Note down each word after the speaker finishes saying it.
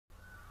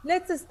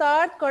Let's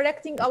start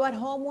correcting our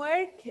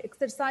homework,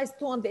 exercise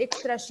 2 on the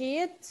extra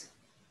sheet.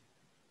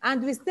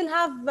 And we still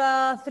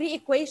have 3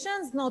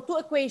 equations, no, 2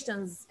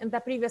 equations in the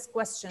previous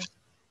question.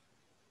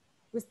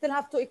 We still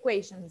have 2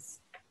 equations.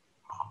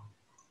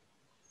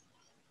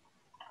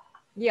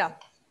 Yeah.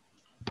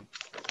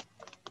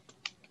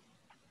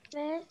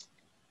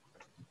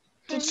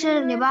 teacher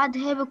اللي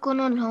بعدها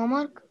بيكونوا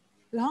الهومورك.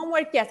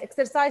 الهومورك, yes,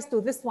 exercise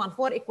 2, this one,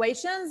 4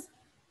 equations.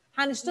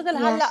 هنشتغل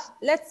هلا.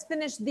 Let's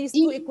finish these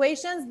 2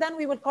 equations, then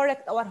we will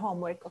correct our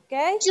homework,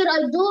 okay? Should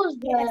I do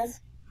that?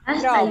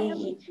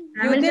 برافو.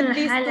 You did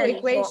these 2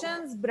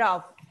 equations.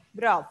 برافو.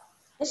 برافو.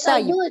 Yes,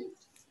 I do it.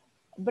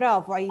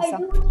 برافو I عيسى.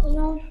 do it, you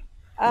know.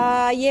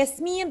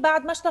 ياسمين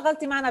بعد ما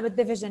اشتغلتي معنا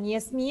بالديفيجن.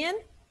 ياسمين.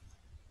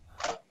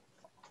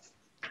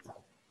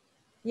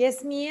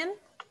 ياسمين.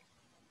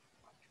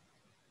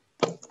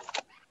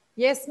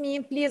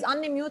 Yasmin, please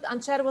unmute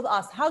and share with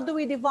us. How do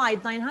we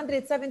divide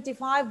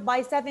 975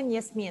 by 7,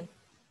 Yasmin?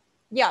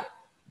 Yeah.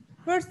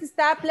 First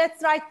step,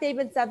 let's write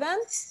table 7.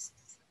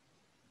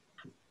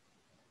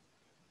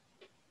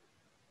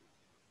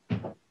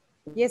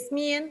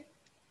 Yasmin?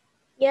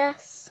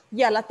 Yes.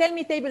 Yalla, tell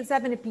me table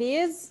 7,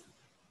 please.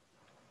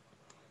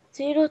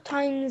 0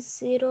 times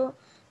 0,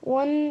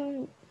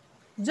 1.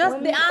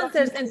 Just the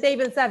answers in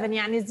table 7.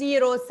 يعني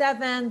 0,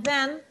 7,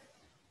 then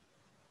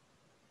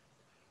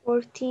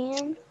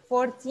 14.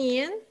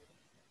 14.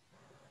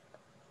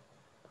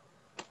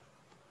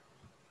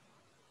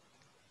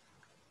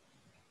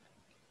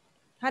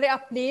 Hurry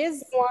up,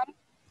 please.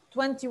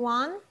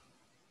 21.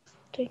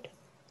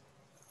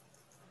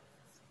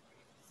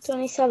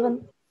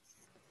 27.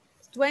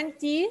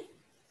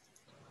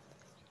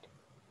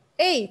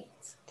 28.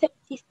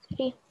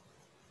 33.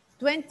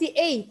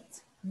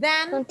 28.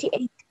 Then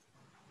 28.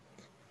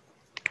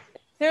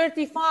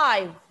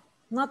 35,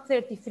 not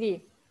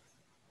 33.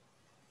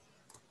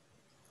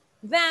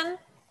 Then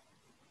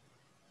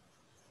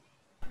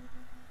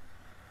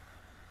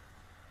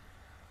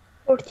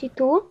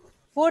 42.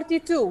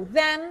 42.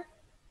 Then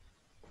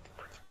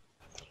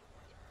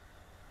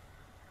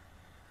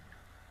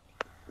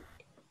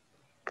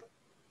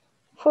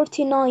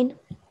 49.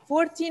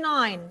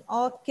 49.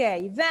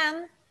 Okay.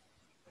 Then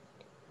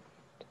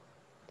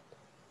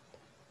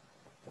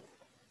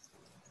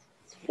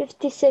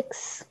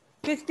 56.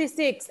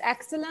 56.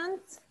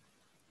 Excellent.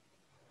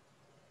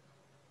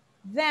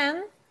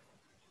 Then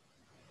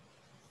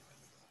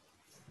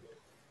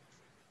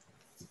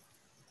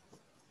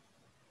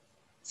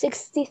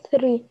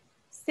 63.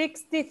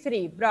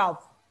 63. Bravo.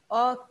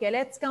 Okay,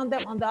 let's count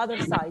them on the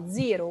other side.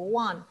 0,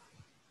 1,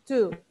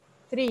 2,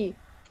 3,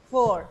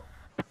 4,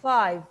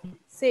 5,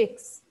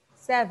 6,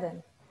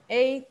 7,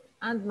 8,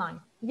 and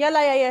 9.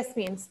 Yalla ya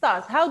Yasmin,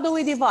 start. How do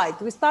we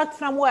divide? We start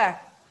from where?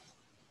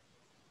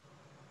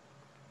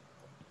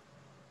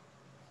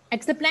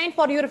 Explain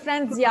for your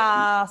friends,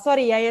 ya.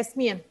 Sorry, ya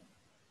Yasmin.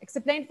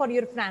 Explain for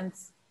your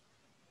friends.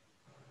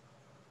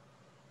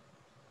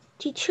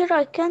 Teacher,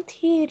 I can't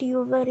hear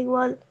you very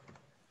well.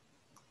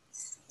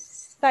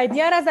 طيب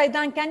Yara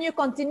Zaidan, can you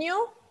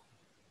continue?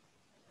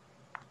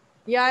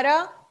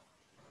 Yara?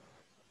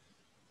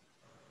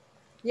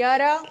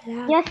 Yara?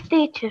 Yes,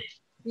 teacher.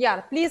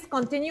 Yeah, please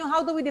continue.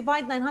 How do we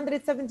divide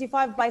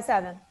 975 by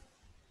 7?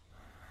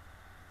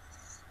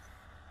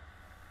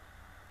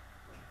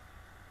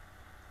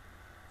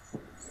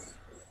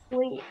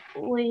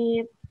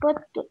 We put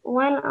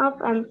 1 up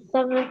and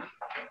 7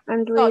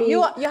 and we... So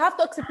you have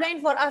to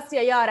explain for us,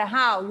 Yara,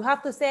 how. You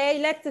have to say,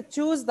 let's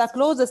choose the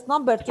closest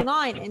number to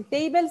 9 in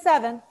table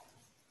 7.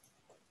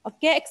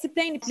 Okay,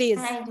 explain please.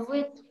 I do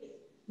it.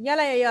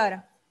 Yala ya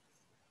Yara.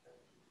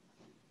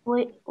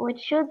 We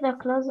choose the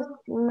closest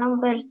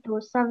number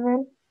to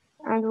 7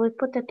 and we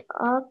put it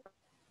up.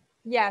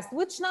 Yes,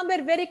 which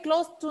number very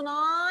close to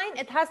 9?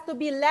 It has to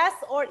be less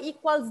or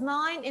equals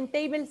 9 in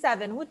table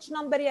 7. Which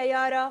number, ya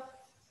Yara?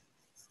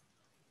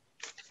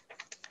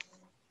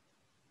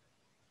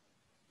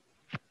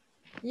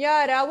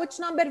 Yara, which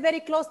number very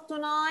close to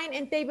 9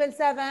 in table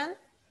 7?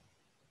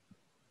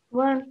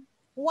 1.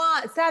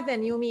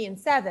 7, you mean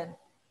 7.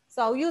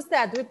 So you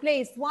said we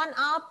place 1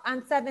 up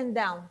and 7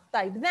 down.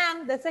 Type.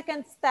 Then the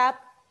second step.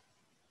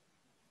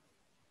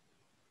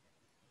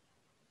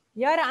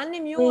 Yara,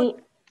 unmute.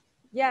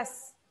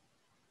 Yes.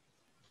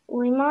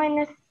 We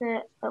minus,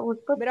 we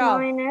put Bravo.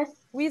 minus.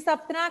 We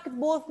subtract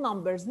both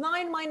numbers.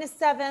 9 minus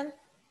 7.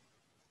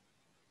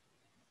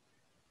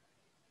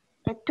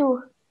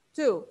 2.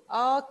 2.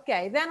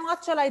 Okay. Then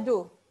what shall I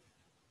do?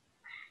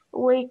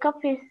 We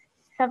copy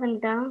 7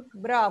 down.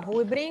 Bravo.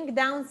 We bring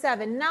down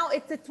 7. Now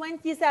it's a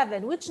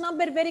 27. Which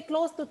number very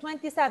close to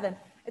 27?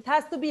 It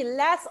has to be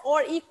less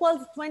or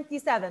equals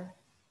 27.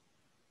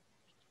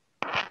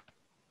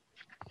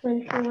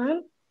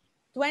 21.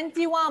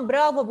 21.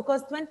 Bravo.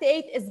 Because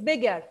 28 is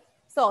bigger.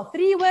 So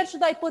 3, where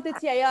should I put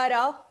it,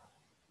 Yara?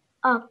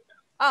 Up.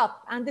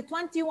 Up. And the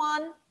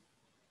 21?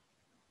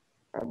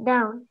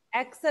 Down.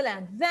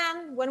 Excellent.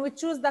 Then when we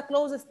choose the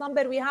closest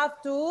number, we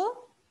have to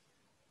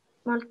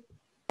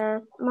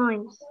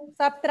minus.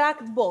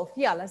 subtract both.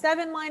 Yalla.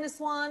 7 minus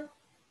 1.